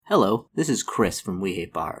Hello, this is Chris from We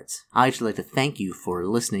Hate Bards. I'd like to thank you for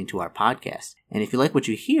listening to our podcast. And if you like what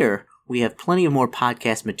you hear, we have plenty of more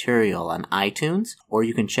podcast material on iTunes, or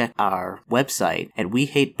you can check our website at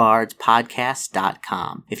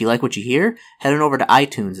wehatebardspodcast.com. If you like what you hear, head on over to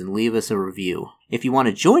iTunes and leave us a review. If you want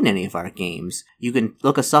to join any of our games, you can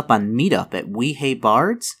look us up on Meetup at We Hate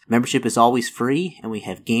Bards. Membership is always free, and we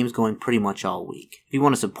have games going pretty much all week. If you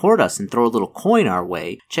want to support us and throw a little coin our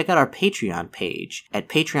way, check out our Patreon page at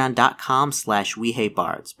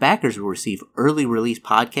patreon.com/WeHateBards. Backers will receive early release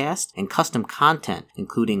podcasts and custom content,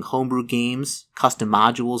 including homebrew games, custom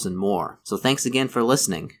modules, and more. So thanks again for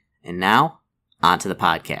listening. And now, on to the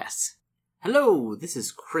podcasts. Hello, this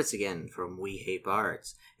is Chris again from We Hate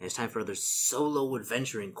Bards, and it's time for another solo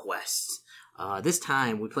adventuring quest. This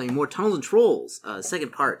time, we're playing more Tunnels and Trolls,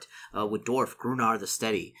 second part, with Dwarf Grunar the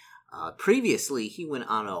Steady. Previously, he went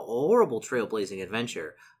on a horrible trailblazing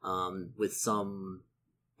adventure with some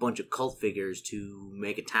bunch of cult figures to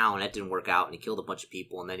make a town. That didn't work out, and he killed a bunch of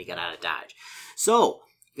people, and then he got out of Dodge. So,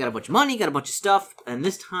 got a bunch of money, got a bunch of stuff, and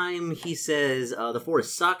this time he says the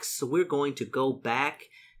forest sucks, so we're going to go back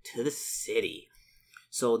to the city.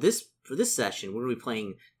 So for this session, we're going to be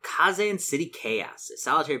playing Kazan City Chaos, a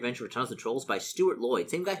solitary adventure with Tunnels and Trolls by Stuart Lloyd,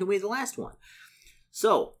 same guy who made the last one.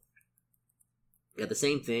 So, got the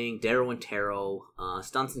same thing, Darrow and Tarot,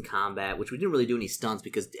 stunts and combat, which we didn't really do any stunts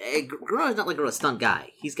because Grunar is not like a stunt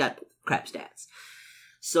guy. He's got crap stats.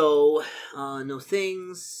 So, no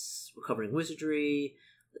things, we're covering wizardry,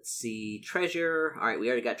 let's see, treasure. Alright, we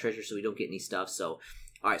already got treasure, so we don't get any stuff, so,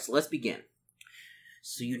 alright, so let's begin.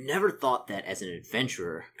 So you never thought that as an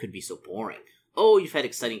adventurer could be so boring. Oh, you've had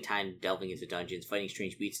exciting time delving into dungeons, fighting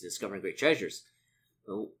strange beasts, and discovering great treasures.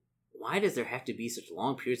 But why does there have to be such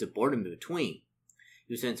long periods of boredom in between?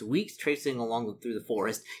 You spent weeks tracing along through the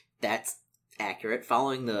forest, that's accurate,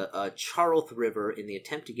 following the Charloth River in the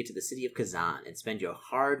attempt to get to the city of Kazan and spend your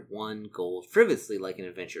hard-won gold frivolously like an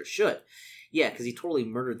adventurer should. Yeah, because he totally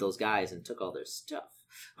murdered those guys and took all their stuff.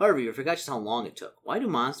 However, you forgot just how long it took. Why do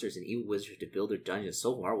monsters and evil wizards have to build their dungeons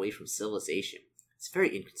so far away from civilization? It's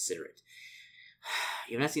very inconsiderate.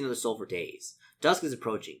 You have not seen another soul for days. Dusk is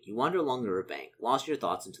approaching. You wander along the riverbank, lost in your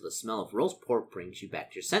thoughts until the smell of roast pork brings you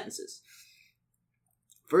back to your sentences.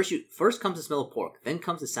 First comes the smell of pork, then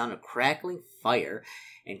comes the sound of crackling fire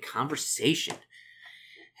and conversation.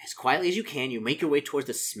 As quietly as you can, you make your way towards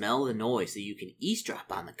the smell of the noise so you can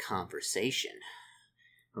eavesdrop on the conversation.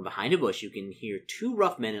 From behind a bush, you can hear two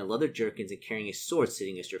rough men in leather jerkins and carrying a sword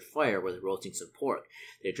sitting against your fire where they're roasting some pork.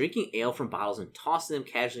 They're drinking ale from bottles and tossing them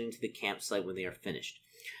casually into the campsite when they are finished.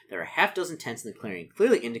 There are half dozen tents in the clearing,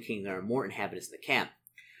 clearly indicating there are more inhabitants in the camp.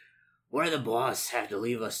 Why do the boss have to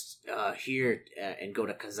leave us here and go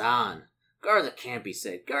to Kazan? Guard the camp, he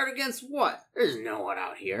said. Guard against what? There's no one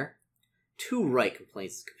out here. Too right,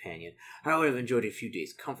 complains his companion. I would have enjoyed a few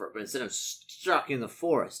days' comfort, but instead I'm stuck in the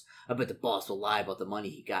forest. I bet the boss will lie about the money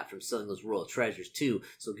he got from selling those royal treasures, too,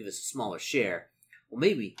 so he'll give us a smaller share. Well,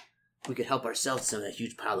 maybe we could help ourselves to some of that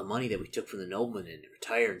huge pile of money that we took from the nobleman and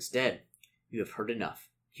retire instead. You have heard enough.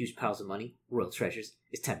 Huge piles of money, royal treasures.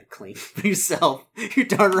 It's time to claim for yourself. You're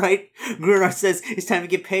darn right. Grunar says it's time to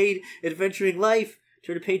get paid. Adventuring life.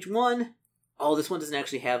 Turn to page 1. Oh, this one doesn't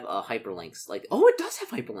actually have hyperlinks. It does have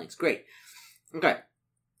hyperlinks. Great. Okay.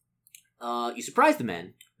 You surprise the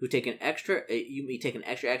men who take an extra. You may take an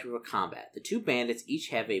extra action for combat. The two bandits each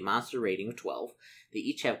have a monster rating of 12. They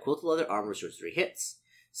each have quilted leather armor, which 3 hits.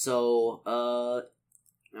 So, all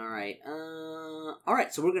right.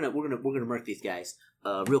 So we're gonna mark these guys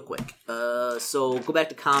real quick. So go back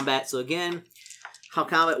to combat. So again, how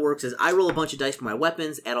combat works is I roll a bunch of dice for my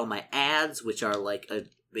weapons, add all my adds, which are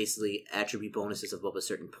basically attribute bonuses above a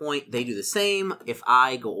certain point. They do the same. If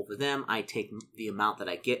I go over them, I take the amount that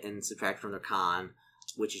I get and subtract from their con,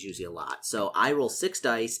 which is usually a lot. So I roll 6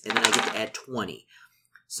 dice, and then I get to add 20.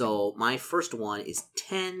 So my first one is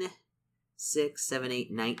 10, 6, 7,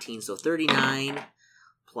 8, 19. So 39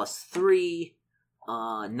 plus 3,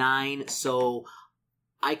 9. So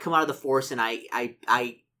I come out of the forest and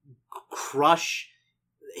I crush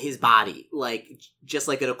his body, just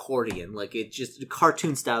like an accordion, it just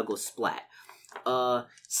cartoon style goes splat.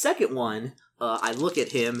 Second one, I look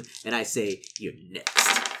at him and I say, "You're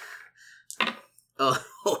next."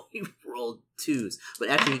 Oh, he rolled 2s, but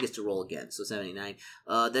actually he gets to roll again, so 79.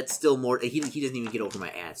 That's still more. He doesn't even get over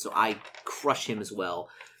my ad, so I crush him as well.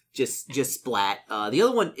 Just splat. The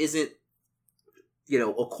other one isn't,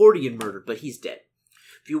 accordion murdered, but he's dead.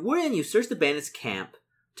 If you win, you search the bandits' camp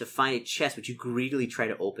to find a chest which you greedily try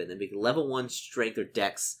to open. Then make level 1 strength or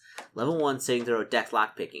dex. Level 1 saving throw or dex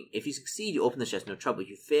lockpicking. If you succeed, you open the chest, no trouble. If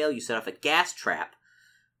you fail, you set off a gas trap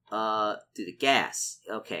Do the gas.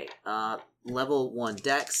 Okay. Level 1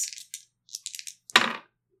 dex.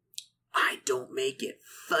 I don't make it.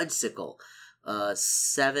 Fudgesicle.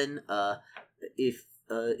 7. If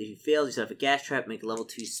you fail, you set up a gas trap. Make a level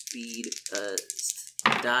 2 speed.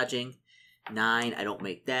 Dodging. 9. I don't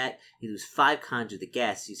make that. You lose 5 con to the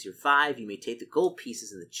gas. Use your 5. You may take the gold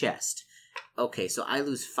pieces in the chest. Okay, so I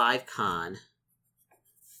lose 5 con.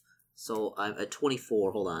 So I'm at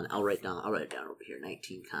 24. Hold on. I'll write it down over here.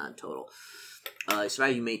 19 con total. So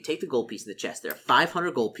you may take the gold piece in the chest. There are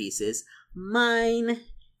 500 gold pieces. Mine.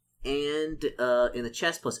 And in the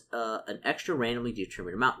chest plus an extra randomly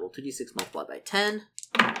determined amount. Roll 2d6 multiplied by 10.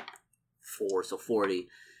 4, so 40.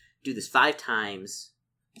 Do this 5 times.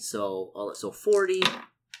 So 40.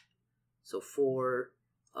 So 4,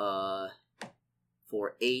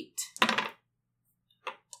 8,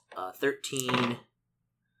 13,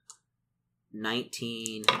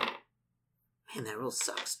 19. Man, that roll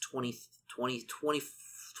sucks.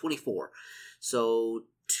 24. So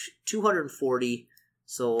 240.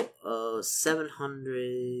 So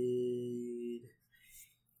 700.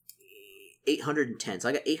 810. So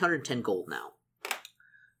I got 810 gold now.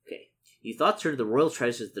 You thought to turn the royal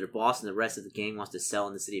treasures that their boss and the rest of the gang wants to sell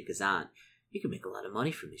in the city of Kazan. You can make a lot of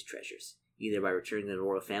money from these treasures, either by returning them to the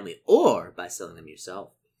royal family or by selling them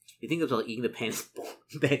yourself. You think about eating the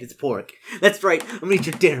bandit's pork. That's right, I'm gonna eat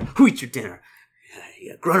your dinner. Who eats your dinner?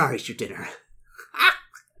 Yeah, Grunar eats your dinner.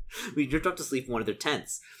 We drift off to sleep in one of their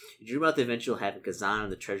tents. You dream about the event you'll have in Kazan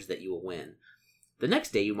and the treasures that you will win. The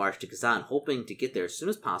next day you march to Kazan, hoping to get there as soon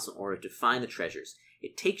as possible in order to find the treasures.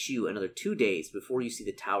 It takes you another 2 days before you see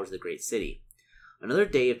the towers of the great city. Another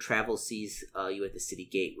day of travel sees you at the city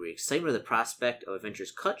gate, where your excitement of the prospect of adventure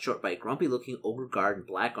is cut short by a grumpy-looking ogre guard in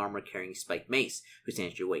black armor carrying a spiked mace, who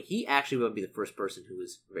stands your way. He actually would be the first person who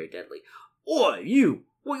is very deadly. "Oi, you!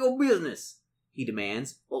 What your business?" he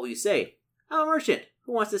demands. "What will you say?" "I'm a merchant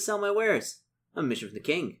who wants to sell my wares. I'm a mission from the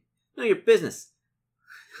king." "None of your business."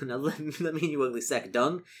 "Now let me in, you ugly sack of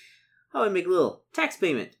dung. How about I make a little tax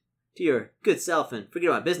payment to your good self and forget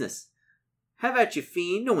my business? Have at you,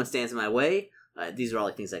 fiend. No one stands in my way." These are all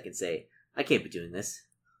the things I can say. I can't be doing this.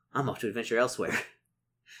 I'm off to adventure elsewhere.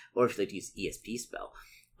 Or if you'd like to use ESP spell.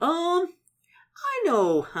 I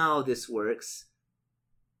know how this works.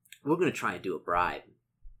 We're going to try and do a bribe.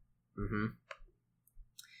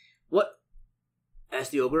 "What?"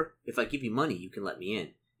 asked the ogre. "If I give you money, you can let me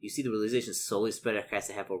in." You see the realization slowly spread across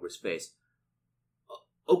the half ogre's face.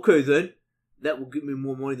 "Okay then. That will give me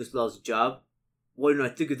more money this lousy job. Why didn't I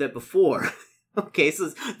think of that before?" Okay,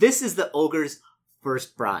 so this is the ogre's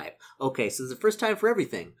first bribe. Okay, so this is the first time for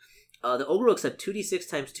everything. The ogre will accept 2d6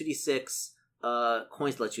 times 2d6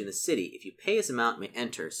 coins to let you in the city. If you pay this amount, you may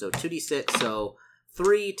enter. So 2d6, so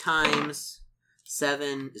 3 times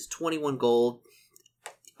 7 is 21 gold.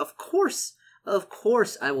 Of course,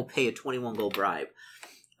 I will pay a 21 gold bribe.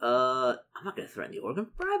 I'm not going to threaten the ogre.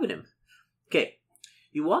 I'm bribing him. Okay.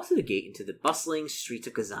 You walk through the gate into the bustling streets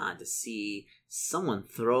of Kazan to see someone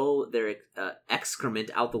throw their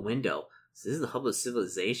excrement out the window. So this is the hub of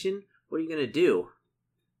civilization? What are you going to do?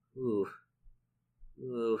 Ooh.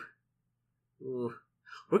 We're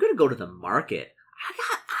going to go to the market. I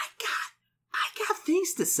got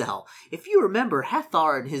things to sell. If you remember,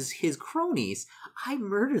 Hathor and his cronies, I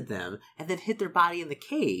murdered them and then hid their body in the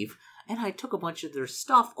cave, and I took a bunch of their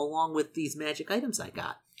stuff along with these magic items I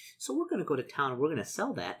got. So we're going to go to town and we're going to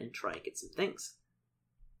sell that and try and get some things.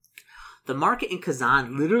 The market in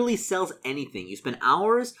Kazan literally sells anything. You spend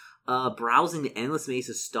hours browsing the endless maze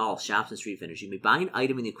of stalls, shops, and street vendors. You may buy an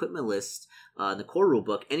item in the equipment list in the core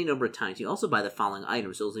rulebook any number of times. You also buy the following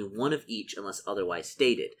items. There's only one of each unless otherwise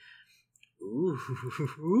stated.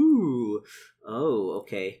 Ooh. Oh,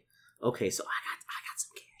 okay. Okay, so I got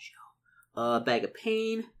some cash, yo. A bag of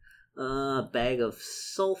pain, a bag of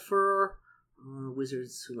sulfur,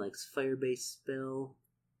 wizards who likes fire-based spell,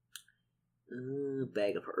 a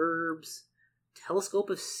bag of herbs, telescope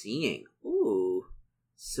of seeing. Ooh.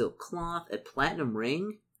 Silk cloth, a platinum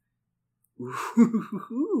ring.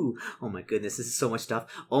 Ooh. Oh my goodness, this is so much stuff.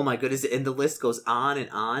 Oh my goodness, and the list goes on and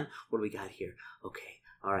on. What do we got here? Okay.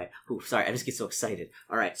 All right. Ooh, sorry, I just get so excited.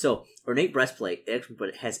 All right, so ornate breastplate, but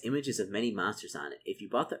it has images of many monsters on it. If you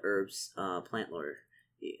bought the herbs, plant lord,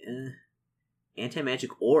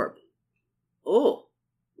 anti-magic orb. Oh,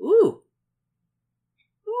 ooh.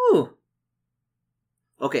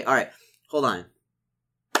 Okay, all right. Hold on.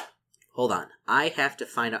 I have to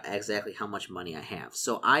find out exactly how much money I have.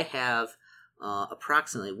 So I have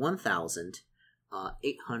approximately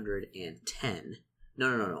 1,810.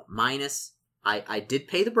 No. Minus. I did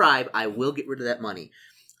pay the bribe. I will get rid of that money.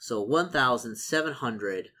 So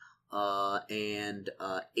 1,700 and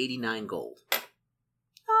 89 gold.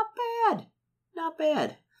 Not bad. Not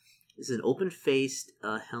bad. This is an open-faced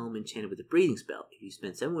helm enchanted with a breathing spell. If you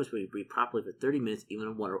spend 7 words where you breathe properly for 30 minutes, even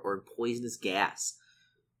in water or in poisonous gas.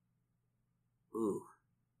 Ooh.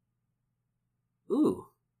 Ooh.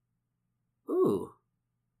 Ooh.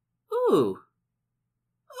 Ooh.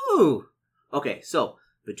 Ooh. Okay, so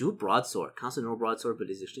Bejeweled Broadsword. Constant normal broadsword, but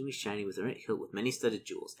is extremely shiny with a hilt with many studded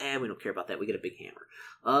jewels. We don't care about that. We get a big hammer.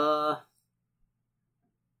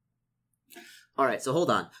 Alright, so hold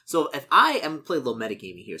on. So if I am playing a little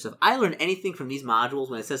metagaming here, so if I learn anything from these modules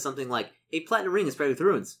when it says something like, a platinum ring is spread with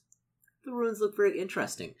runes, the runes look very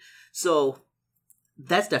interesting. So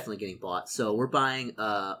that's definitely getting bought. So we're buying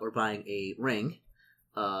a ring,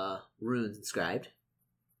 runes inscribed,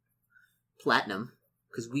 platinum,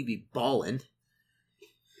 because we be ballin'.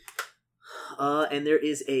 And there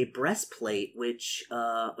is a breastplate, which,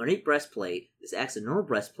 ornate breastplate. This acts as a normal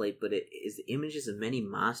breastplate, but it is the images of many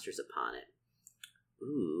monsters upon it.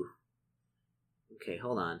 Ooh. Okay,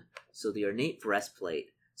 hold on. So the ornate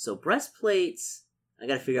breastplate. So breastplates, I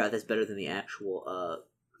gotta figure out if that's better than the actual,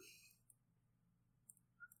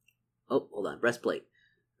 Oh, hold on. Breastplate.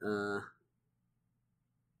 Not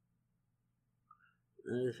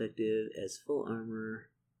effective as full armor.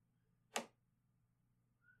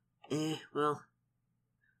 Well.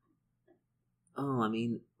 Oh,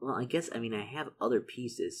 I guess, I have other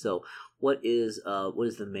pieces. So, what is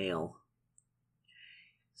the male?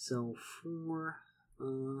 So,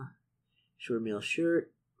 short male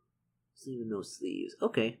shirt, sleeve and no sleeves.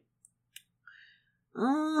 Okay.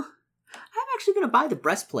 I'm actually gonna buy the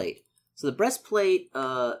breastplate. So the breastplate,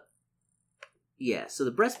 so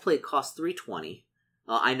the breastplate costs $320.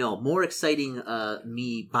 I know, more exciting,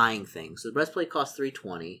 me buying things. So the breastplate costs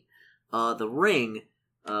 $320. The ring,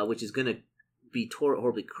 which is gonna be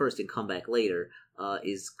horribly cursed and come back later,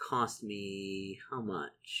 is cost me how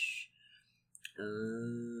much?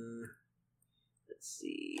 Let's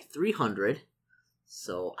see, 300.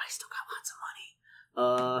 So I still got lots of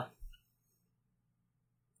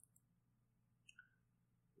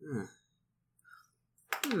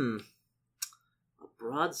money. A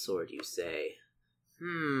broadsword, you say?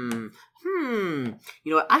 You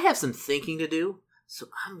know what? I have some thinking to do, so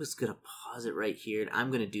I'm just gonna pause it right here, and I'm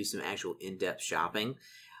gonna do some actual in-depth shopping.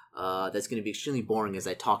 That's going to be extremely boring as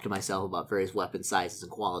I talk to myself about various weapon sizes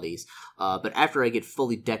and qualities. But after I get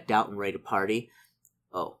fully decked out and ready to party,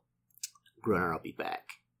 Grunar, I'll be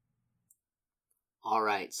back.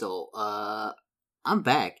 Alright, so, I'm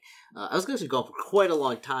back. I was going to go for quite a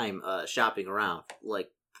long time, shopping around,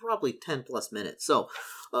 like, probably 10 plus minutes. So,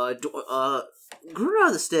 Grunar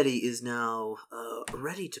the Steady is now,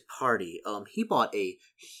 ready to party. He bought a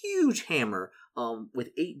huge hammer,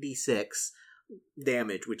 with 8d6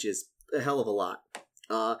 damage, which is a hell of a lot.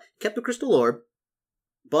 Kept the crystal orb,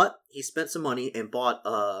 but he spent some money and bought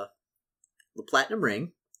the platinum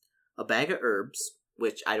ring, a bag of herbs,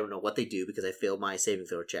 which I don't know what they do because I failed my saving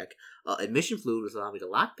throw check. Admission fluid was allowing me to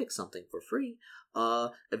lockpick something for free.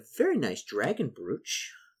 A very nice dragon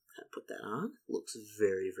brooch. I put that on. Looks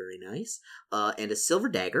very, very nice. And a silver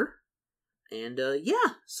dagger. And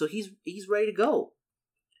so he's ready to go.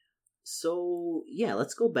 So, yeah,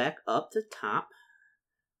 let's go back up to top.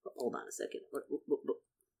 Hold on a second.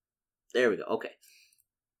 There we go. Okay.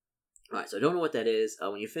 Alright, so I don't know what that is.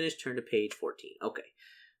 When you finish, turn to page 14. Okay.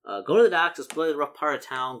 Go to the docks, explore the rough part of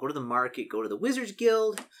town, go to the market, go to the Wizards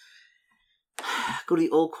Guild, go to the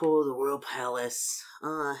Old Quarter, the Royal Palace.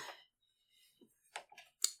 Let's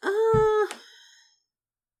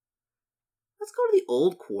go to the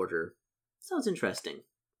Old Quarter. Sounds interesting.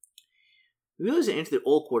 You realize you enter the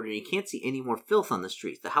Old Quarter and you can't see any more filth on the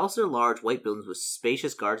streets. The houses are large, white buildings with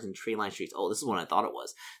spacious gardens and tree-lined streets. Oh, this is what I thought it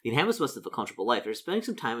was. The inhabitants must have a comfortable life. They're spending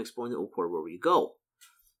some time exploring the Old Quarter. Where will you go?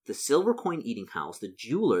 The Silver Coin Eating House, the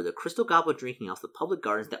Jeweler, the Crystal Goblet Drinking House, the Public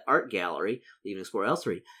Gardens, the Art Gallery. We even explore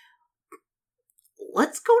Elsery.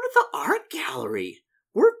 Let's go to the Art Gallery.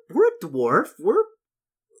 We're a dwarf. We're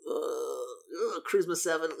Charisma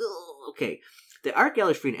 7. Okay. The Art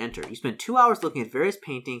Gallery is free to enter. You spend 2 hours looking at various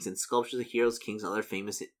paintings and sculptures of heroes, kings, and other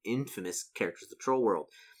famous and infamous characters of the troll world.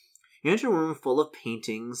 You enter a room full of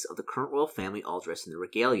paintings of the current royal family, all dressed in the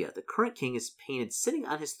regalia. The current king is painted sitting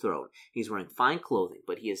on his throne. He's wearing fine clothing,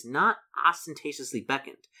 but he is not ostentatiously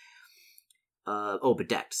bedecked,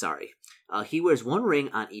 sorry. He wears one ring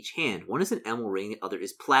on each hand. One is an emerald ring, the other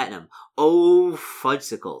is platinum. Oh,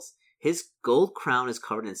 fudgesicles. His gold crown is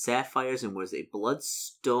covered in sapphires and wears a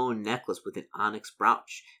bloodstone necklace with an onyx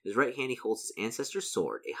brooch. In his right hand he holds his ancestor's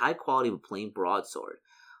sword, a high quality but plain broadsword.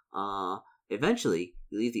 Eventually,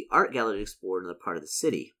 you leave the art gallery to explore another part of the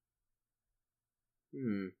city.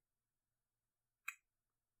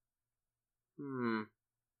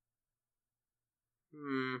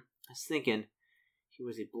 I was thinking he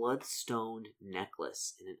was a bloodstone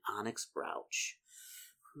necklace and an onyx brooch.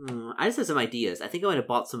 I just had some ideas. I think I might have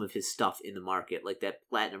bought some of his stuff in the market, like that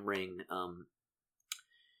platinum ring.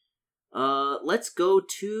 Let's go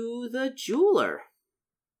to the jeweler.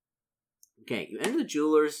 Okay, you enter the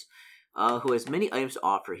jeweler's, who has many items to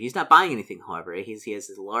offer. He's not buying anything, however. He has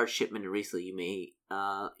a large shipment, and recently you may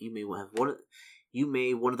have one of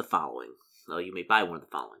the following. You may buy one of the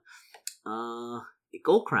following: a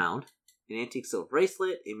gold crown, an antique silver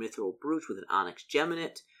bracelet, a mithril brooch with an onyx gem in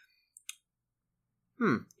it.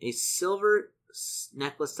 A silver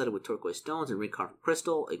necklace studded with turquoise stones and ring carved from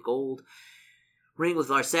crystal, a gold ring with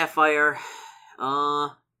large sapphire.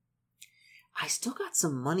 I still got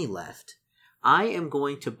some money left. I am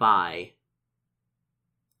going to buy.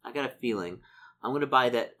 I got a feeling I'm going to buy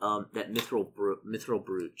that mithril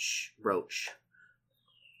brooch.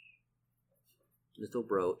 Mithril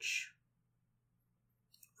brooch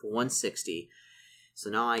for 160. So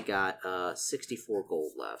now I got 64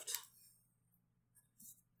 gold left.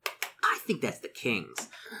 I think that's the king's,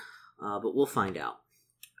 but we'll find out.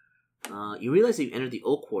 You realize that you've entered the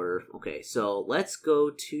Oak Quarter. Okay, so let's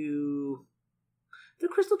go to the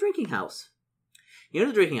Crystal Drinking House. You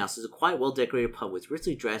enter the drinking house is a quiet, well-decorated pub with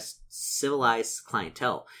richly dressed, civilized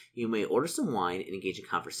clientele. You may order some wine and engage in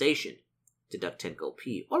conversation. Deduct 10 gold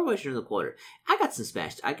P. Otherwise, you're in the quarter. I got some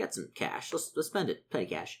cash. Let's spend it. Petty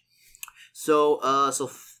cash. So I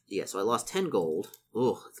lost 10 gold.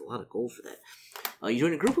 Oh, that's a lot of gold for that. You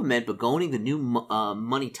join a group of men begoning the new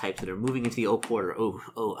money types that are moving into the Oak Quarter.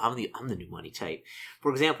 I'm the new money type.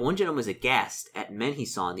 For example, one gentleman was aghast at men he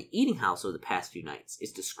saw in the eating house over the past few nights.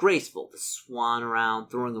 It's disgraceful to swan around,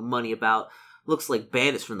 throwing the money about. Looks like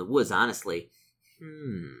bandits from the woods, honestly.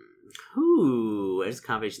 There's a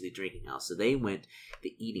conversation at the drinking house. So they went to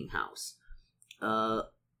the eating house.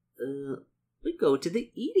 We go to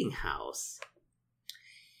the eating house.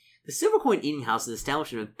 The Silver Coin Eating House is an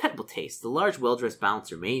establishment of impeccable taste. The large, well-dressed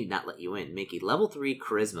bouncer may not let you in. Make a level 3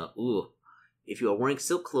 charisma. If you are wearing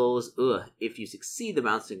silk clothes, If you succeed, the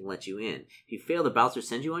bouncer can let you in. If you fail, the bouncer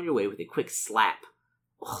sends you on your way with a quick slap.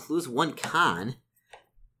 Lose 1 con.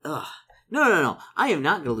 No. I am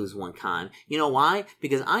not going to lose 1 con. You know why?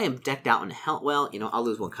 Because I am decked out in hell. Well, I'll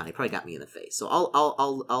lose 1 con. He probably got me in the face, so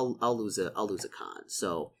I'll lose a con.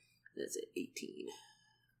 So that's it. 18.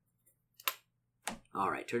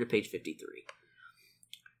 Alright, turn to page 53.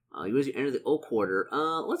 As you enter the Oak Quarter,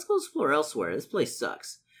 let's go explore elsewhere. This place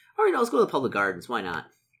sucks. Alright, let's go to the public gardens. Why not?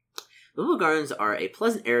 The public gardens are a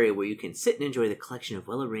pleasant area where you can sit and enjoy the collection of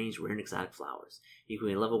well-arranged, rare and exotic flowers. You can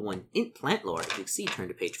be a level 1 int plant lore. If you succeed, turn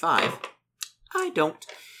to page 5. I don't.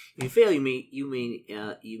 If you fail, you may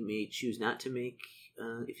choose not to make.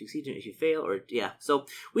 If you succeed, if you fail, So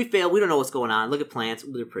we fail. We don't know what's going on. Look at plants.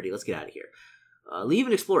 Ooh, they're pretty. Let's get out of here. Leave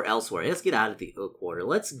and explore elsewhere. Let's get out of the Oak Quarter.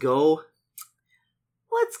 Let's go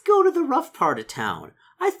to the rough part of town.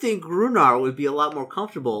 I think Runar would be a lot more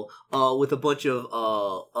comfortable with a bunch of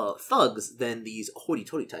thugs than these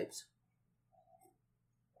hoity-toity types.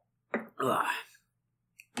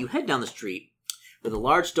 You head down the street, where the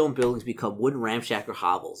large stone buildings become wooden ramshackle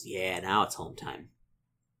hovels. Yeah, now it's home time.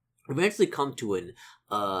 Eventually come to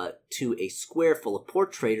a square full of poor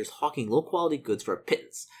traders hawking low-quality goods for a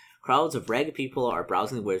pittance. Crowds of ragged people are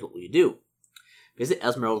browsing the wares. What will you do? Visit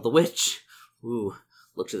Esmeralda the Witch.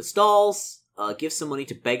 Look to the stalls. Give some money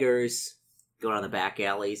to beggars. Go down the back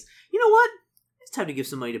alleys. You know what? It's time to give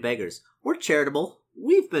some money to beggars. We're charitable.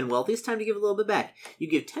 We've been wealthy. It's time to give a little bit back. You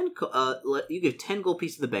give 10 gold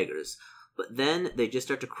pieces to the beggars, but then they just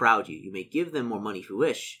start to crowd you. You may give them more money if you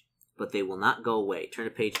wish, but they will not go away. Turn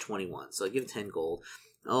to page 21. So I give 10 gold.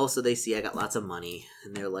 So they see I got lots of money,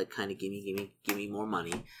 and they're like, kind of give me more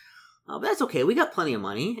money. But that's okay. We got plenty of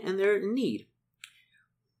money, and they're in need.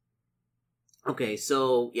 Okay,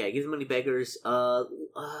 so yeah, give the money beggars.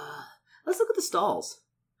 Let's look at the stalls.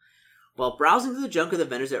 While browsing through the junk of the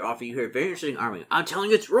vendors that offer, you hear a very interesting argument. I'm telling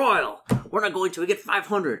you, it's royal. We're not going to. We get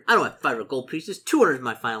 500. I don't have 500 gold pieces. 200 is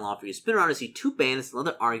my final offer. You spin around to see 2 bandits and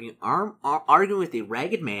another arguing with a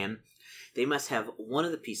ragged man. They must have one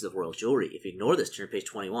of the pieces of royal jewelry. If you ignore this, turn to page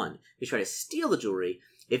 21. If you try to steal the jewelry,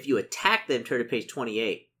 if you attack them, turn to page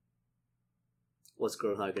 28. What's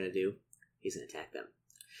Grothar going to do? He's going to attack them.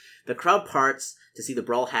 The crowd parts to see the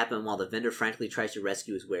brawl happen while the vendor frantically tries to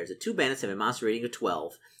rescue his wares. The 2 bandits have a monster rating of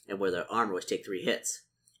 12 and wear their armor, which take 3 hits.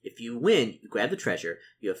 If you win, you grab the treasure.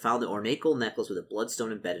 You have found the ornate gold necklace with a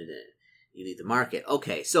bloodstone embedded in it. You leave the market.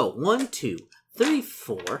 Okay, so 1, 2, 3,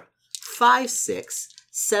 4, 5, 6,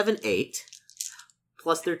 7, 8,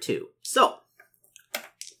 plus their 2. So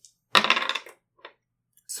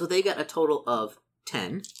So they got a total of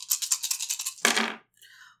 10.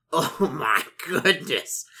 Oh my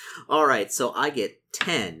goodness. Alright, so I get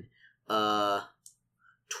 10,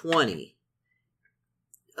 20,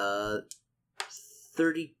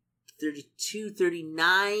 30, 32,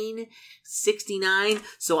 39, 69.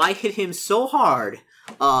 So I hit him so hard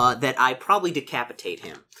that I probably decapitate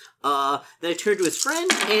him. Then I turn to his friend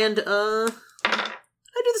and I do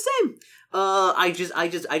the same. I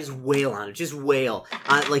just wail on him. Just wail.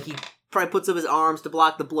 Like he probably puts up his arms to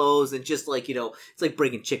block the blows and just like, it's like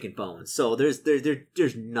breaking chicken bones. So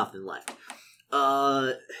there's nothing left.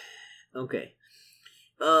 Okay.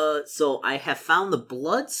 So I have found the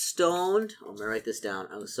bloodstone. I'm gonna write this down.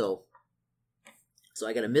 So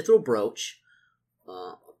I got a mithril brooch,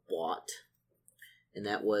 bought, and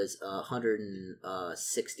that was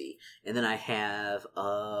 160. And then I have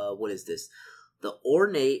what is this? The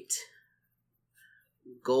ornate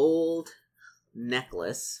gold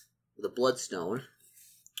necklace, the bloodstone.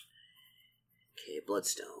 Okay,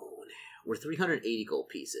 bloodstone. We're 380 gold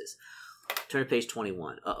pieces. Turn to page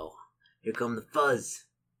 21. Uh-oh. Here come the fuzz.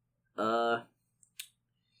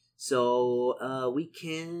 So we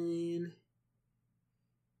can...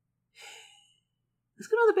 Let's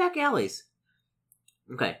go to the back alleys.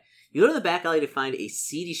 Okay. You go to the back alley to find a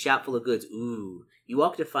seedy shop full of goods. Ooh. You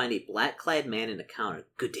walk to find a black-clad man in a counter.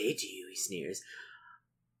 Good day to you, he sneers.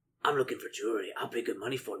 I'm looking for jewelry. I'll pay good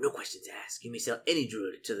money for it. No questions asked. You may sell any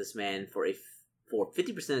jewelry to this man for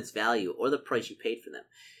 50% of its value or the price you paid for them.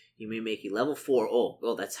 You may make a level 4.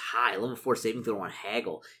 Oh, that's high. Level 4 saving throw on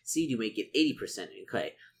haggle. Seed, you may get 80%.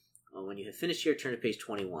 Okay. When you have finished here, turn to page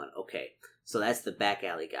 21. Okay. So that's the back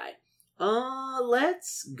alley guy.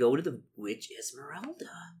 Let's go to the witch Esmeralda.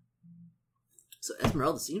 So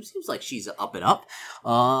Esmeralda seems like she's up and up.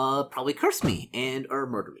 Probably curse me or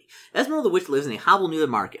murder me. Esmeralda the witch lives in a hovel near the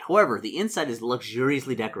market. However, the inside is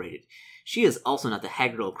luxuriously decorated. She is also not the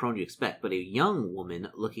haggard old crone you expect, but a young woman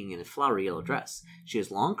looking in a flowery yellow dress. She has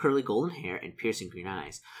long, curly, golden hair and piercing green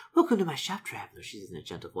eyes. Welcome to my shop, traveler, she says in a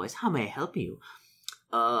gentle voice. How may I help you?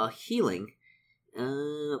 Healing.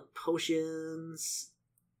 Potions.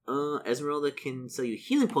 Esmeralda can sell you a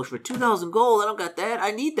healing potion for 2,000 gold. I don't got that. I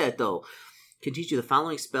need that, though. Can teach you the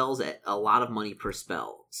following spells at a lot of money per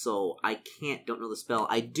spell. So I don't know the spell.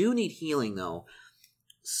 I do need healing, though.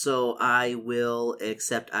 So I will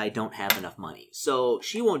accept I don't have enough money. So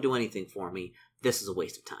she won't do anything for me. This is a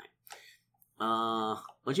waste of time.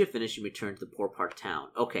 Once you finish, you return to the poor part of town.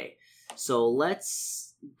 Okay, so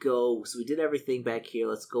let's go. So we did everything back here.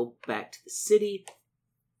 Let's go back to the city.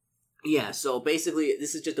 Yeah, so basically,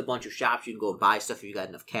 this is just a bunch of shops. You can go and buy stuff if you got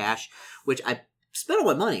enough cash, which I spent all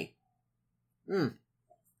my money on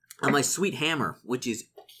my sweet hammer, which is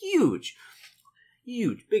huge.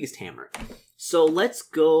 Huge. Biggest hammer. So let's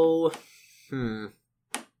go...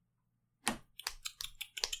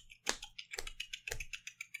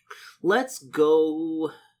 Let's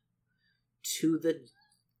go to the...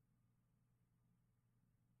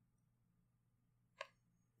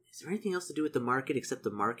 Is there anything else to do with the market except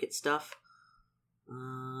the market stuff?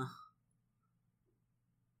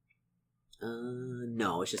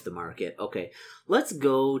 No, it's just the market. Okay, let's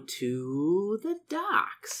go to the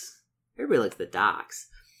docks. Everybody likes the docks.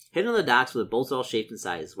 Head on the docks with boats all shaped and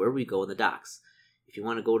sizes. Where we go in the docks. If you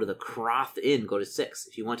want to go to the Croft Inn, go to 6.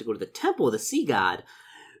 If you want to go to the Temple of the Sea God,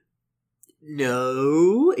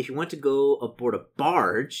 no. If you want to go aboard a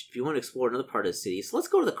barge, if you want to explore another part of the city, so let's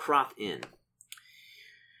go to the Croft Inn.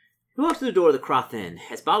 You walk to the door of the Croft Inn.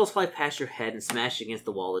 As bottles fly past your head and smash against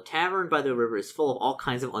the wall, the tavern by the river is full of all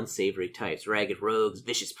kinds of unsavory types. Ragged rogues,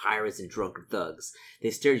 vicious pirates, and drunken thugs.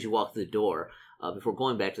 They stare as you walk through the door before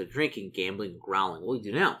going back to the drinking, gambling, and growling. What do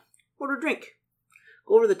you do now? Order a drink.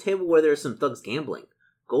 Go over to the table where there are some thugs gambling.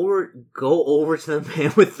 Go over to the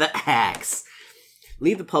man with the axe.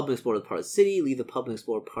 Leave the pub and explore the part of the city. Leave the pub and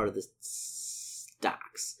explore part of the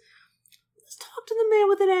docks. Let's talk to the man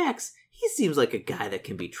with an axe. He seems like a guy that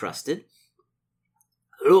can be trusted.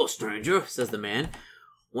 Hello, stranger, says the man.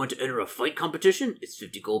 Want to enter a fight competition? It's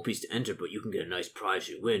 50 gold piece to enter, but you can get a nice prize if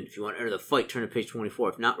you win. If you want to enter the fight, turn to page 24.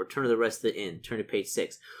 If not, return to the rest of the inn. Turn to page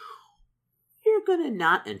 6. You're gonna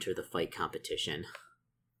not enter the fight competition.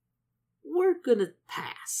 We're gonna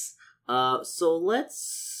pass. So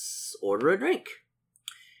let's order a drink.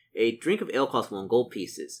 A drink of ale costs 1 gold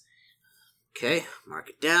pieces. Okay, mark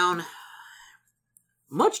it down.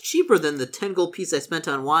 Much cheaper than the 10 gold piece I spent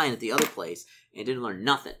on wine at the other place, and didn't learn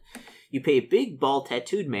nothing. You pay a big, bald,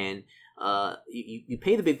 tattooed man. You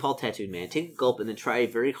pay the big, bald, tattooed man, take a gulp, and then try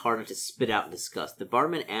very hard not to spit out in disgust. The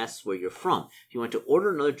barman asks where you're from. If you want to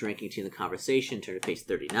order another drink and continue the conversation, turn to page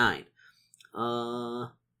 39.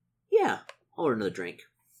 Yeah, I'll order another drink.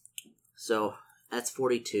 So that's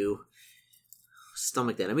 42.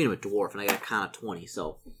 Stomach that. I mean, I'm a dwarf, and I got a con of 20,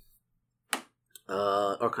 so...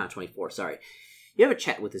 or con of 24, sorry. You have a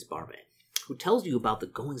chat with this barman, who tells you about the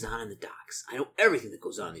goings-on in the docks. I know everything that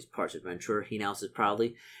goes on in these parts, adventurer, he announces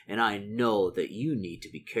proudly, and I know that you need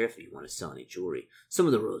to be careful if you want to sell any jewelry. Some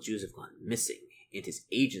of the royal jewels have gone missing, and his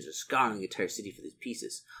agents are scouring the entire city for these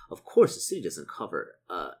pieces. Of course, the city doesn't cover,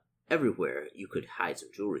 everywhere you could hide some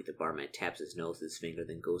jewelry. The barman taps his nose with his finger,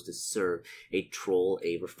 then goes to serve a troll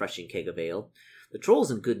a refreshing keg of ale. The troll's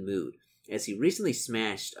in good mood, as he recently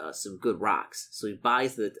smashed some good rocks, so he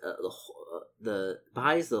buys the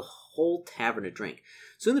whole tavern a drink.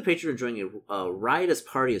 Soon the patrons are enjoying a riotous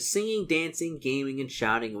party of singing, dancing, gaming, and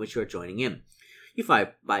shouting in which you are joining in. You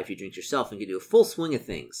buy a few drinks yourself and get to a full swing of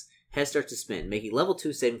things. Head starts to spin, making level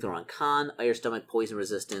 2 saving throw on con, iron stomach, poison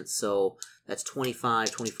resistance, so that's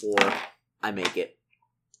 25, 24, I make it.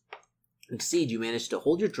 Exceed, you manage to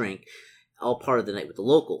hold your drink all part of the night with the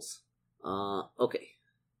locals. Okay,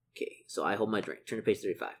 so I hold my drink. Turn to page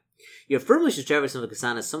 35. You have firmly established yourself in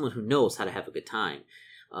Kasana as someone who knows how to have a good time.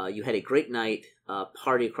 You had a great night,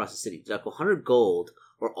 party across the city. Deduct 100 gold,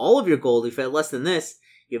 or all of your gold if you had less than this.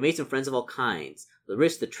 You have made some friends of all kinds. The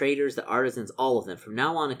rich, the traders, the artisans, all of them. From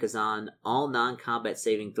now on in Kazan, all non-combat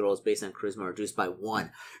saving throws based on charisma are reduced by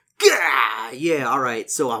 1. Gah! Yeah, alright,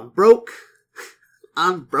 so I'm broke.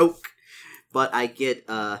 I'm broke. But I get,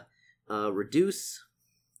 reduce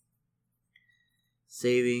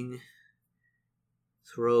saving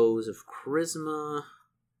throws of charisma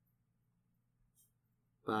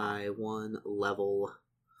by 1 level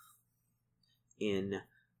in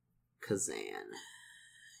Kazan.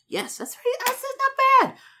 Yes, that's not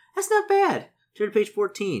bad. That's not bad. Turn to page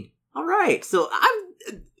 14. All right, so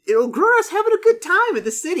Grora's having a good time at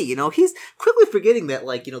the city. He's quickly forgetting that,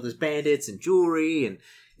 there's bandits and jewelry and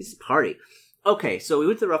it's a party. Okay, so we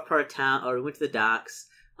went to the rough part of town, or we went to the docks.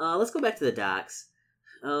 Let's go back to the docks.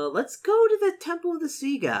 Let's go to the Temple of the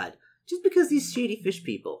Sea God, just because these shady fish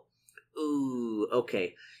people. Ooh,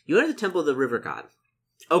 okay. You enter the Temple of the River God.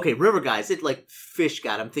 Okay, River God. Is it like fish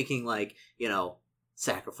God? I'm thinking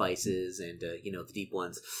sacrifices and, the deep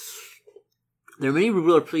ones. There are many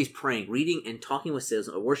ruler priests praying, reading, and talking with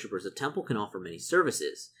citizens or worshippers. The temple can offer many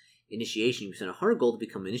services. Initiation, you spend 100 gold to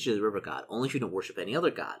become initiated of the River God, only if you don't worship any other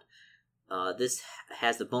god. This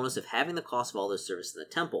has the bonus of having the cost of all their service in the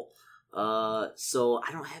temple. So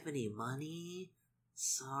I don't have any money.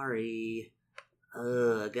 Sorry.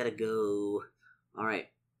 I gotta go. Alright.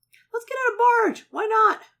 Let's get on a barge! Why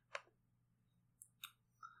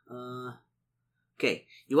not? Okay.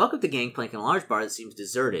 You walk up the gangplank in a large bar that seems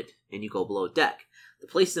deserted, and you go below deck. The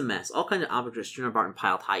place is a mess. All kinds of objects are strewn about and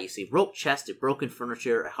piled high. You see rope chests, broken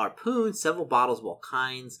furniture, a harpoon, several bottles of all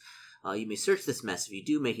kinds. You may search this mess. If you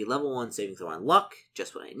do, make a level 1 saving throw on luck.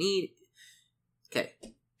 Just what I need. Okay.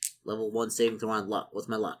 Level 1 saving throw on luck. What's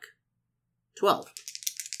my luck? 12.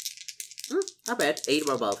 Not bad. 8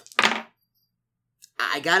 or above.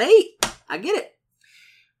 I got 8. I get it.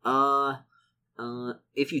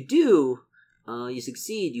 If you do, you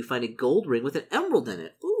succeed, you find a gold ring with an emerald in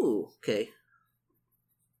it. Ooh, okay.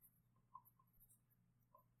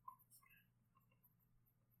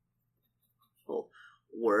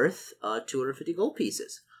 Worth 250 gold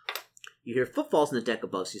pieces. You hear footfalls on the deck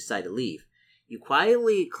above, so you decide to leave. You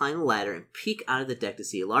quietly climb the ladder and peek out of the deck to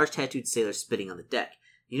see a large tattooed sailor spitting on the deck.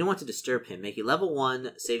 You don't want to disturb him. Make a level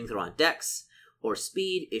 1 saving throw on dex or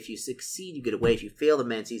speed. If you succeed, you get away. If you fail, the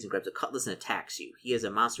man sees and grabs a cutlass and attacks you. He has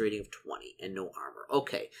a monster rating of 20 and no armor.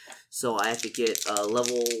 Okay, so I have to get a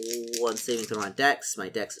level 1 saving throw on dex. My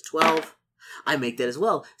dex is 12. I make that as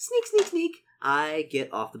well. Sneak, sneak, sneak. I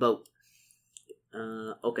get off the boat.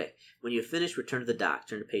 Okay. When you finish, return to the dock.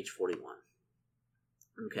 Turn to page 41.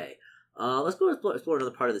 Okay. Let's go explore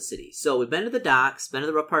another part of the city. So we've been to the docks, been to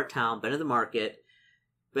the rough part of town, been to the market,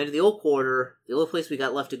 been to the old quarter. The only place we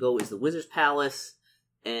got left to go is the Wizard's Palace,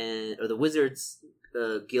 or the Wizard's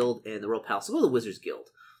Guild and the Royal Palace. So go to the Wizard's Guild.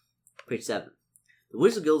 Page 7. The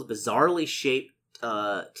Wizard's Guild is bizarrely shaped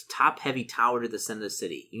top-heavy tower to the center of the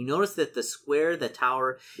city. You notice that the square, the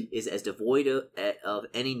tower, is as devoid of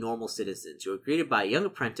any normal citizens. You are greeted by a young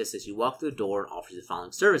apprentice as you walk through the door and offers the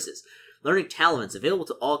following services. Learning talents available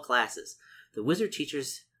to all classes. The wizard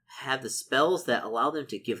teachers have the spells that allow them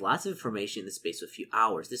to give lots of information in the space of a few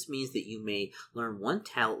hours. This means that you may learn 1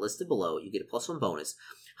 talent listed below. You get a +1 bonus.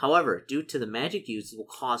 However, due to the magic used, it will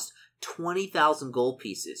cost 20,000 gold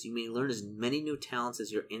pieces. You may learn as many new talents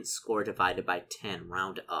as your int score divided by 10.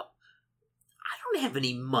 Round up. I don't have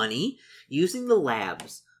any money. Using the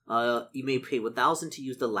labs. You may pay 1,000 to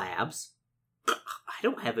use the labs. I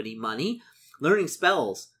don't have any money. Learning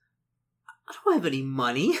spells. I don't have any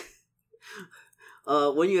money.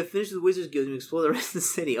 When you have finished the Wizards Guild, you explore the rest of the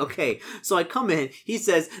city. Okay, so I come in. He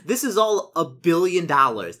says, "This is all $1 billion.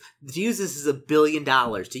 To use this is $1 billion.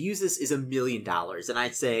 To use this is $1 million." And I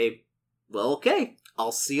say, "Well, okay.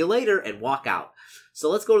 I'll see you later," and walk out. So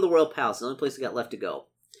let's go to the Royal Palace. The only place we got left to go.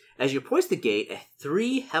 As you approach the gate,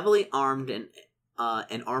 3 heavily armed and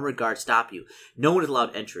armored guards stop you. No one is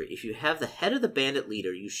allowed entry. If you have the head of the bandit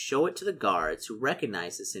leader, you show it to the guards, who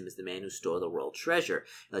recognizes him as the man who stole the royal treasure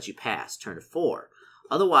and lets you pass. Turn to 4.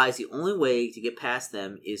 Otherwise, the only way to get past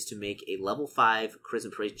them is to make a level 5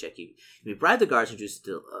 charisma persuasion check. You may bribe the guards and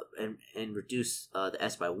reduce the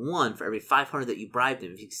S by 1 for every 500 that you bribe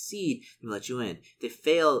them. If you succeed, they let you in. If they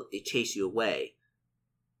fail, they chase you away.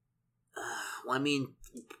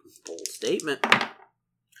 Bold statement.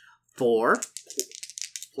 4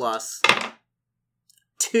 plus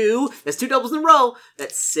 2. That's 2 doubles in a row.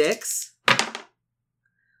 That's 6.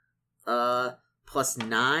 Plus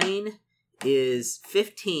 9 is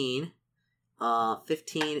 15.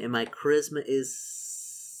 15, and my charisma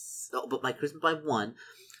is... Oh, but my charisma by 1.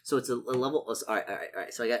 So it's a level... Oh,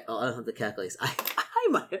 alright. So I don't have to calculate. I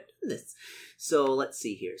might have done this. So let's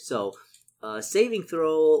see here. So, saving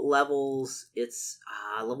throw levels, it's...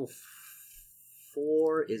 level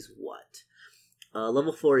 4 is what?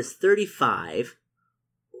 Level 4 is 35.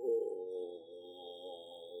 Oh,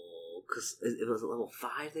 because it was level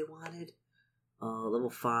 5 they wanted. Level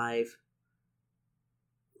 5.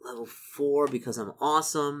 Level 4 because I'm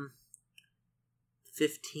awesome.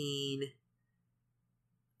 15.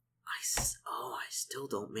 I still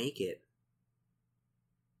don't make it.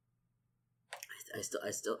 I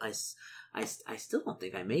still don't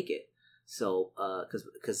think I make it. So,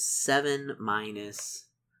 because 7 minus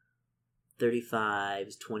 35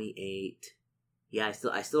 is 28. Yeah, I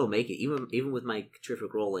still don't make it, even with my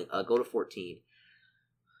terrific rolling. Go to 14.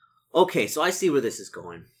 Okay, so I see where this is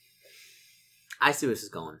going.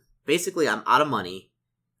 Basically, I'm out of money.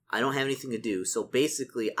 I don't have anything to do, so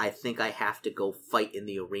basically, I think I have to go fight in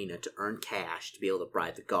the arena to earn cash to be able to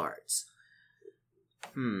bribe the guards.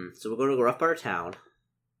 So we're going to go rough part of town.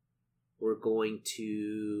 We're going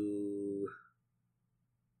to...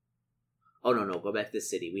 Oh, no, go back to the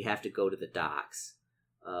city. We have to go to the docks.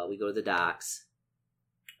 We go to the docks,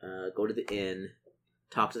 go to the inn,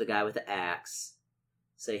 talk to the guy with the axe,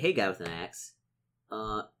 say, "Hey, guy with an axe,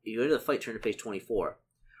 you go to the fight, turn to page 24.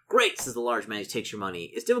 "Great," says the large man who takes your money.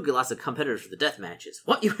 "It's difficult to get lots of competitors for the death matches."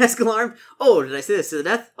 "What?" you ask, alarmed. "Oh, did I say this to the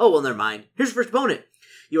death? Oh, well, never mind. Here's your first opponent."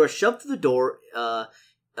 You are shoved through the door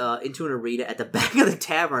into an arena at the back of the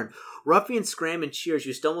tavern. Ruffians scram and cheers.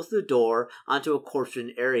 You stumble through the door onto a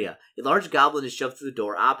corpse-ridden area. A large goblin is shoved through the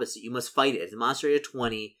door opposite. You must fight it. It's a monster area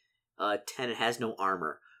 20, 10. It has no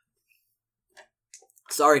armor.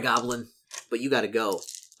 Sorry, goblin, but you gotta go.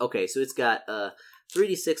 Okay, so it's got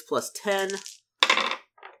 3d6 plus 10.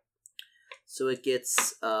 So it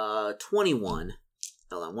gets 21.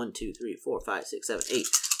 Hold on, 1, 2, 3, 4, 5, 6, 7, 8.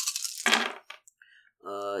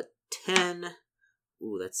 10.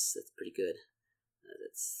 Ooh, that's pretty good.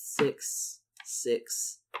 That's 6,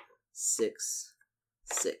 6, 6,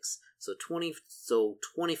 6. So 20. So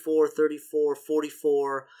 24, 34,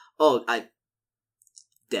 44. Oh,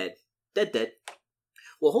 dead.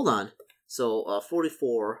 Well, hold on. So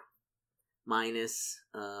 44 minus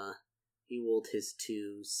he rolled his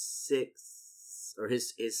 2, 6, or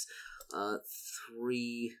his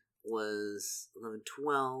 3 was 11,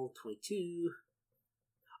 12, 22.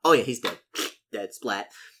 Oh yeah, he's dead. Dead, splat.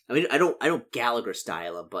 I mean, I don't Gallagher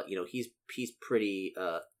style him, but he's pretty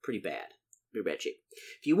bad. Pretty bad shape.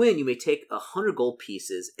 If you win, you may take 100 gold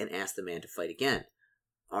pieces and ask the man to fight again.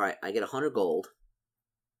 Alright, I get 100 gold.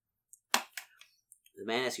 The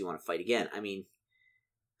man asks you want to fight again. I mean...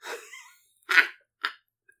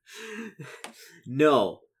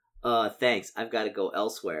 No. Thanks. I've got to go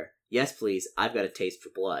elsewhere. Yes, please. I've got a taste for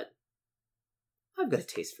blood.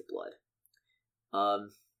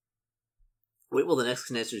 Wait while the next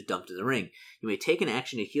contestant is dumped in the ring. You may take an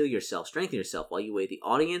action to heal yourself, strengthen yourself, while you wait. The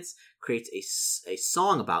audience creates a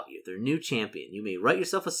song about you, their new champion. You may write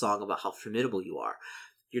yourself a song about how formidable you are.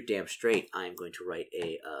 You're damn straight. I am going to write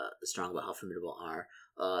a song about how formidable you are.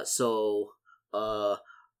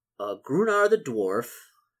 Grunar the dwarf.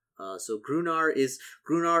 So Grunar is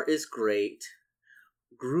great.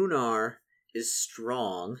 Grunar is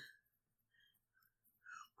strong.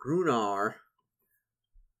 Grunar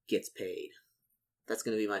gets paid. That's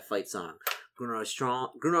going to be my fight song. Grunar is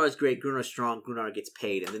strong. Grunar is great. Grunar is strong. Grunar gets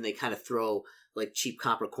paid. And then they kind of throw like cheap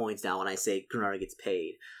copper coins down when I say Grunar gets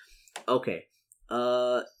paid. Okay.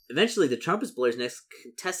 Eventually, the trumpet blares. Next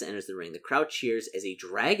contestant enters the ring. The crowd cheers as a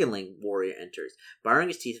Dragonling warrior enters, baring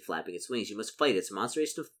his teeth and flapping its wings. You must fight. It's a monster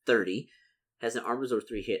race of 30. has an armor resort of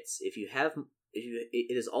 3 hits. It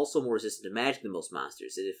is also more resistant to magic than most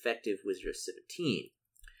monsters. It is effective Wizard of 17.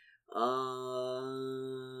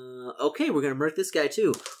 Okay, we're gonna merc this guy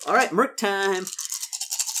too. Alright, merc time!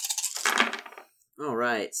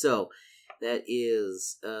 Alright, so that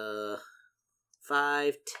is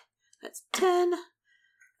 5, that's 10.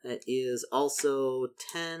 That is also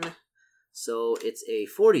 10. So it's a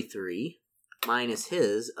 43 minus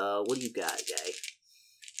his. What do you got, guy?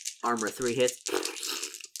 Armor 3 hits.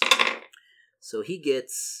 So he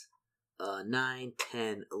gets 9,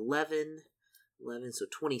 10, 11. 11, so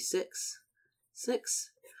 26.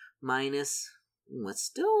 6 minus. That's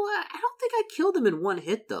still. I don't think I killed him in one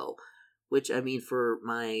hit, though. Which, I mean, for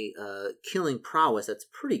my killing prowess, that's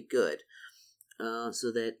pretty good.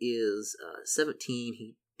 So that is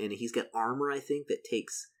 17. He's got armor, I think, that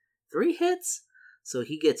takes 3 hits. So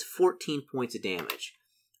he gets 14 points of damage.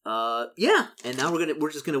 Yeah, and now we're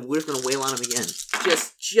just gonna wail on him again.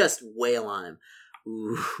 Just wail on him.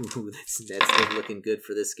 Ooh, that's looking good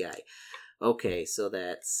for this guy. Okay, so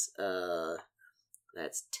that's 10.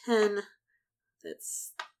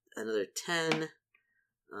 That's another 10.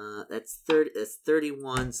 That's 30. That's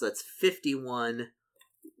 31. So that's 51.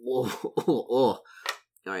 Whoa! Oh.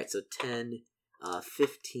 All right, so 10,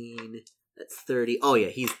 15. That's 30. Oh yeah,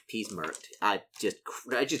 he's murked. I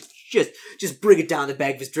just bring it down the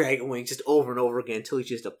back of his dragon wing just over and over again until he's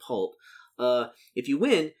just a pulp. If you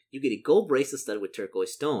win, you get a gold bracelet studded with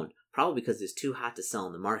turquoise stone. Probably because it's too hot to sell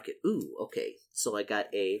in the market. Ooh, okay. So I got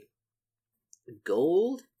a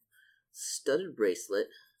gold studded bracelet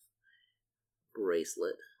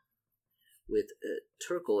with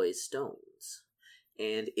turquoise stones.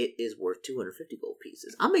 And it is worth 250 gold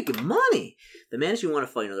pieces. I'm making money! The man is you want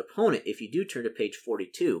to fight another opponent. If you do, turn to page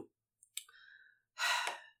 42.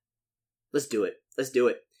 Let's do it.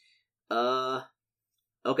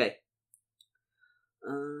 Okay.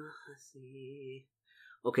 Let's see.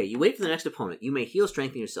 Okay, you wait for the next opponent. You may heal,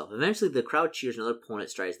 strengthen yourself. Eventually, the crowd cheers another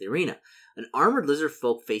opponent strides the arena. An armored lizard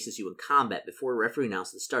folk faces you in combat. Before a referee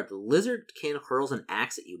announces the start, the lizardkin hurls an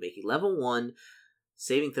axe at you. Make a level 1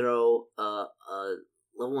 saving throw.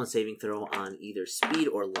 Level 1 saving throw on either speed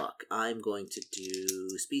or luck. I'm going to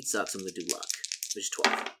do speed sucks. I'm going to do luck, which is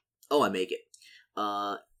 12. Oh, I make it.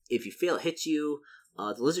 If you fail, it hits you.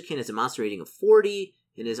 The lizardkin has a monster rating of 40,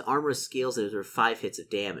 and his armor scales that are 5 hits of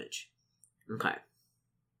damage. Okay.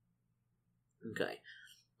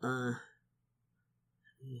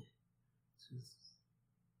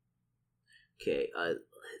 Okay,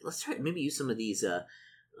 let's try maybe use some of these,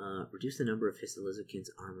 reduce the number of hits the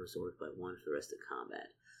lizardkin's armor absorbed by 1 for the rest of combat.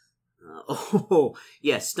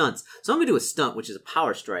 Yeah, stunts. So I'm going to do a stunt, which is a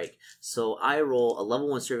power strike. So I roll a level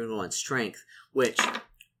 1 serving roll on strength, which,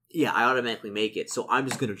 yeah, I automatically make it. So I'm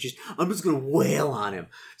just gonna wail on him.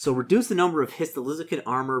 So reduce the number of hits the lizardkin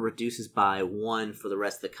armor reduces by 1 for the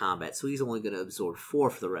rest of the combat. So he's only going to absorb 4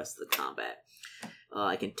 for the rest of the combat.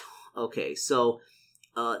 Okay, so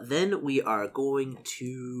then we are going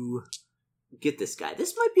to get this guy.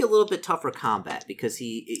 This might be a little bit tougher combat because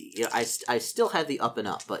I still have the up and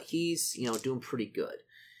up, but he's doing pretty good.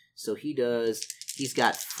 So he's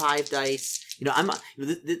got 5 dice.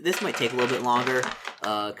 This might take a little bit longer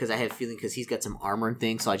because I have a feeling because he's got some armor and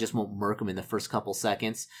things, so I just won't murk him in the first couple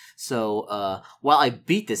seconds. So while I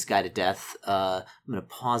beat this guy to death, I'm gonna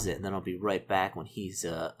pause it and then I'll be right back when he's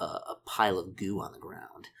a pile of goo on the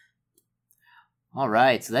ground. All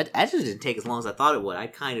right, so that actually didn't take as long as I thought it would. I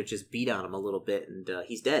kind of just beat on him a little bit, and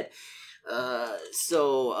he's dead.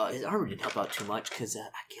 So his armor didn't help out too much because I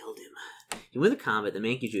killed him. You win the combat. The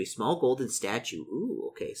man gives you a small golden statue.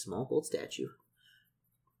 Ooh, okay, small gold statue.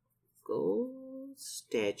 Gold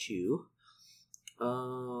statue.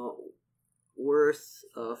 Worth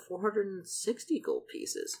 460 gold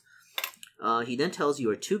pieces. He then tells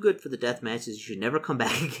you are too good for the death matches. You should never come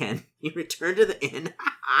back again. You return to the inn.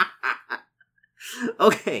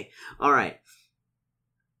 Okay, alright,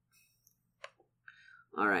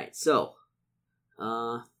 so,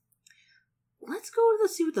 let's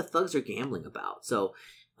see what the thugs are gambling about. So,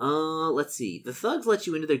 let's see, the thugs let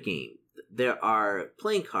you into their game. There are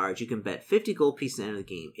playing cards. You can bet 50 gold pieces at the end of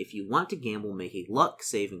the game. If you want to gamble, make a luck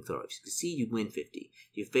saving throw. If you succeed, you win 50.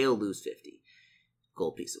 If you fail, lose 50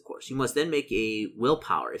 gold pieces, of course. You must then make a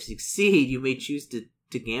willpower. If you succeed, you may choose to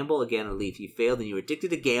gamble again or leave. If you fail, then you're addicted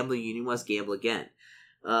to gambling and you must gamble again.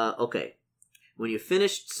 Okay. When you're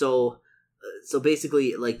finished, so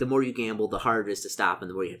basically, like, the more you gamble, the harder it is to stop and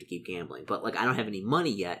the more you have to keep gambling. But, like, I don't have any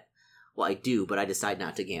money yet. Well, I do, but I decide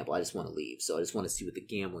not to gamble. I just want to leave. So I just want to see what the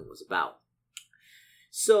gambling was about.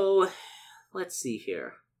 So, let's see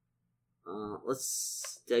here.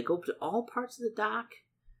 Did I go to all parts of the dock?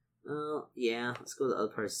 Yeah, let's go to the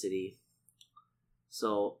other part of the city.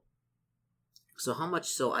 So how much?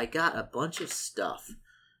 So I got a bunch of stuff.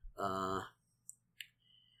 So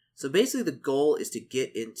basically the goal is to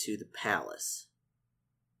get into the palace.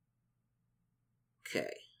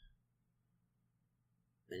 Okay.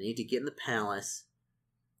 I need to get in the palace.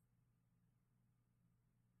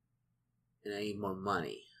 And I need more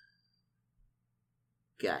money.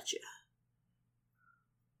 Gotcha.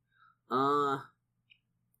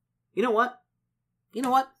 You know what?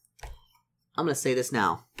 I'm gonna say this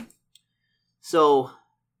now. So,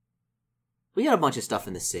 we got a bunch of stuff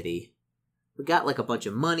in the city. We got like a bunch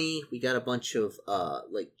of money. We got a bunch of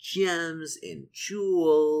like gems and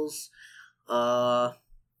jewels.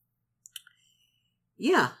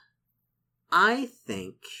 Yeah. I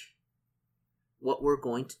think what we're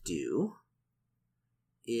going to do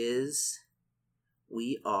is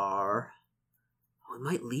we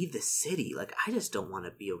might leave the city. Like, I just don't want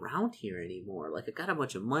to be around here anymore. Like, I got a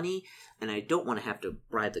bunch of money, and I don't want to have to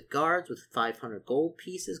bribe the guards with 500 gold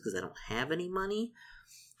pieces because I don't have any money.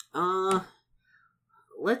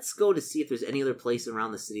 Let's go to see if there's any other place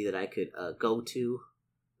around the city that I could go to.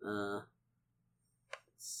 Let's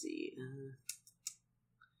see.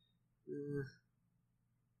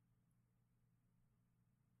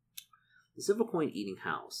 The Silver Coin Eating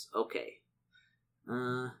House. Okay.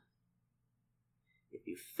 If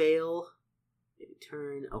you fail, maybe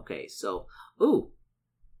turn. Okay, so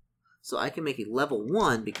so I can make a level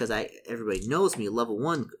 1 because everybody knows me. Level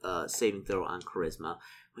 1 saving throw on charisma,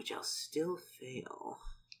 which I'll still fail.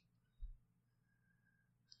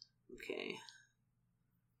 Okay.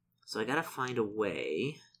 So I gotta find a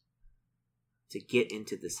way to get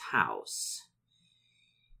into this house.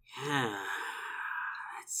 That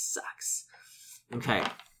sucks. Okay.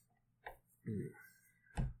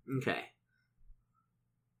 Okay,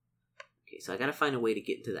 so I gotta find a way to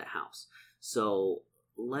get into that house. So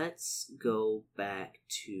let's go back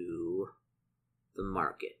to the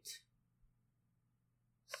market.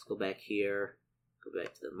 Let's go back here. Go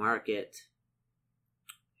back to the market.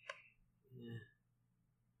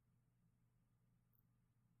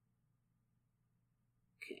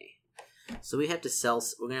 Okay. So we're gonna have to sell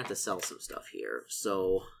some stuff here.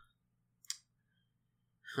 So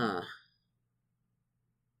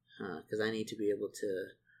because I need to be able to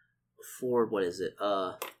afford, what is it?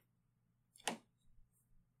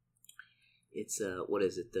 It's what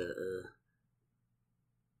is it? The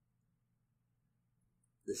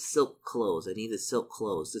silk clothes. I need the silk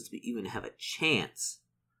clothes just to even have a chance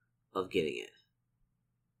of getting it.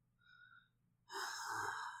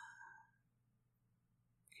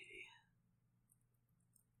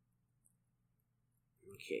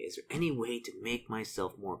 Okay, is there any way to make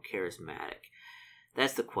myself more charismatic?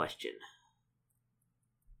 That's the question.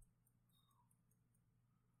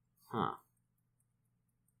 Well,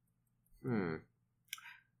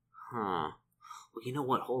 you know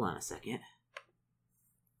what? Hold on a second.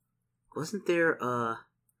 Wasn't there a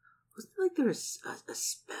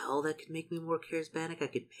spell that could make me more charismatic? I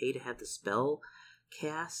could pay to have the spell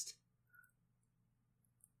cast?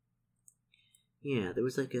 Yeah, there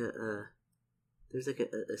was like a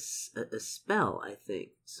spell, I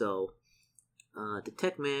think. So,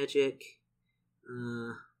 detect magic.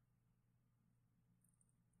 No.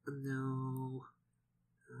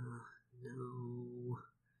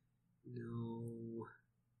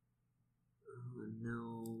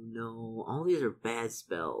 No. All these are bad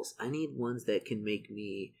spells. I need ones that can make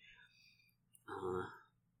me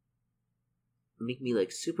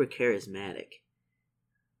like super charismatic.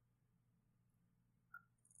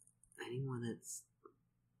 I need one that's...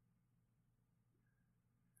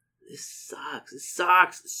 This sucks.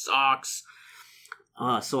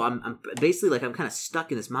 So I'm basically like, I'm kind of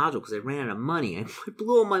stuck in this module because I ran out of money. I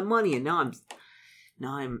blew all my money, and now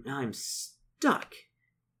I'm stuck.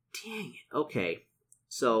 Dang it. Okay,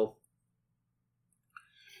 so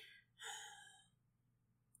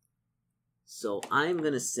I'm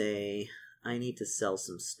gonna say I need to sell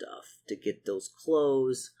some stuff to get those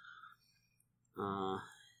clothes,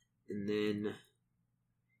 and then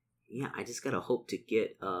I just gotta hope to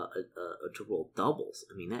get to roll doubles.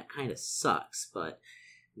 I mean, that kind of sucks, but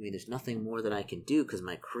I mean, there's nothing more that I can do because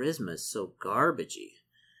my charisma is so garbagey.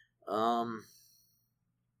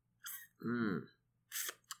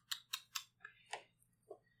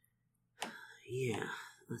 Yeah,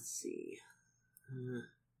 let's see.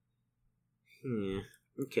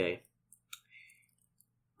 Okay.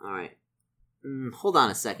 Alright. Hold on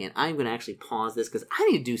a second. I'm going to actually pause this because I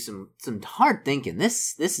need to do some hard thinking.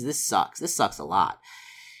 This sucks. This sucks a lot.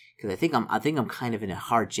 Because I think I'm kind of in a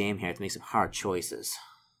hard jam here to make some hard choices.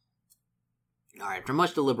 Alright, after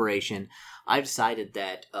much deliberation, I've decided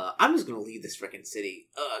that I'm just going to leave this frickin' city.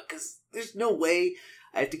 Because there's no way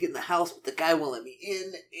I have to get in the house, but the guy won't let me in.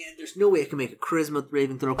 And there's no way I can make a charisma with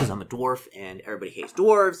Raventhrow because I'm a dwarf and everybody hates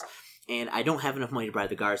dwarves. And I don't have enough money to bribe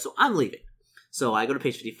the guards, so I'm leaving. So I go to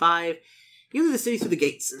page 55. You leave the city through the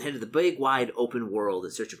gates and head to the big, wide, open world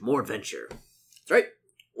in search of more adventure. That's right.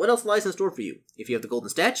 What else lies in store for you? If you have the golden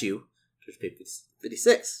statue, here's page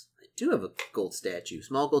 56. I do have a gold statue.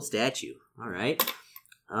 Small gold statue. Alright.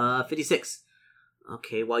 56.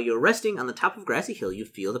 Okay, while you're resting on the top of a grassy hill, you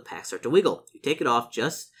feel the pack start to wiggle. You take it off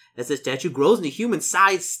just as the statue grows into a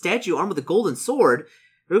human-sized statue armed with a golden sword.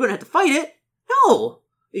 You're going to have to fight it? No!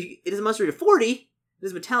 It is a monster rate of 40. It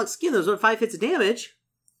has metallic skin. There's 5 hits of damage.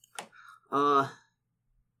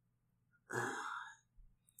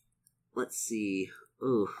 Let's see.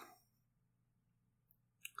 Ooh.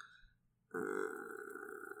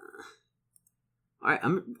 Alright,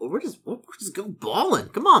 we're just go balling.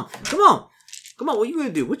 Come on. What are you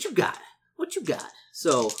gonna do? What you got?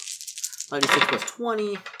 So 56 plus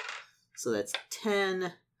 20. So that's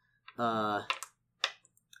 10.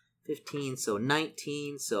 15, so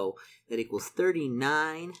 19, so that equals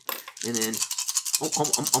 39. And then I'm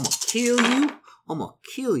gonna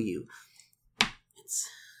kill you. It's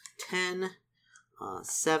 10,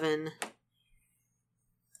 7,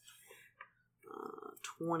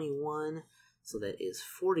 21. So that is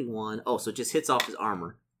 41. Oh, so it just hits off his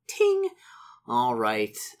armor. Ting!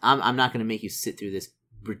 Alright. I'm not gonna make you sit through this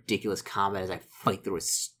ridiculous combat as I fight through a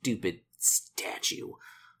stupid statue.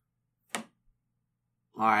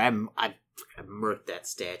 Alright, I murked that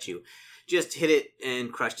statue. Just hit it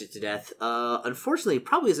and crushed it to death. Unfortunately, it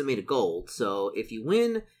probably isn't made of gold, so if you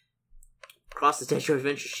win, cross the statue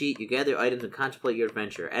adventure sheet, you gather items and contemplate your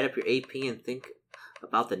adventure. Add up your AP and think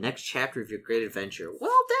about the next chapter of your great adventure.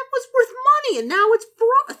 Well, that was worth money, and now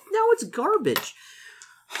it's garbage.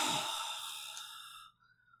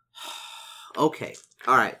 Okay,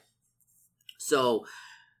 alright. So,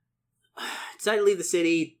 decided to leave the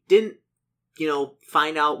city, didn't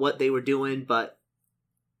find out what they were doing, but,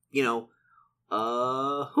 who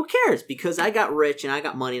cares? Because I got rich, and I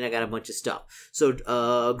got money, and I got a bunch of stuff. So,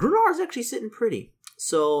 Grunar's actually sitting pretty.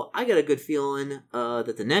 So, I got a good feeling,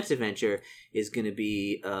 that the next adventure is gonna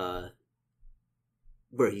be,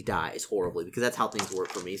 where he dies horribly, because that's how things work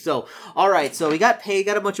for me. So, alright, so we got paid,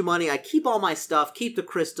 got a bunch of money, I keep all my stuff, keep the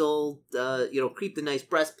crystal, keep the nice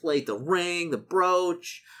breastplate, the ring, the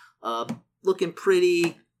brooch, looking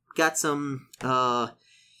pretty, got some,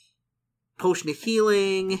 potion of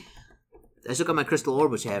healing, I still got my crystal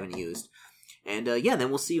orb, which I haven't used, and, then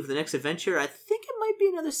we'll see for the next adventure. I think it might be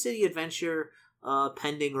another city adventure,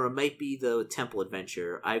 pending, or it might be the temple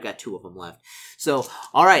adventure. I've got 2 of them left. So,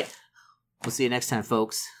 alright, we'll see you next time,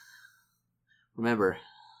 folks. Remember,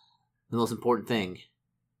 the most important thing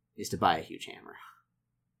is to buy a huge hammer.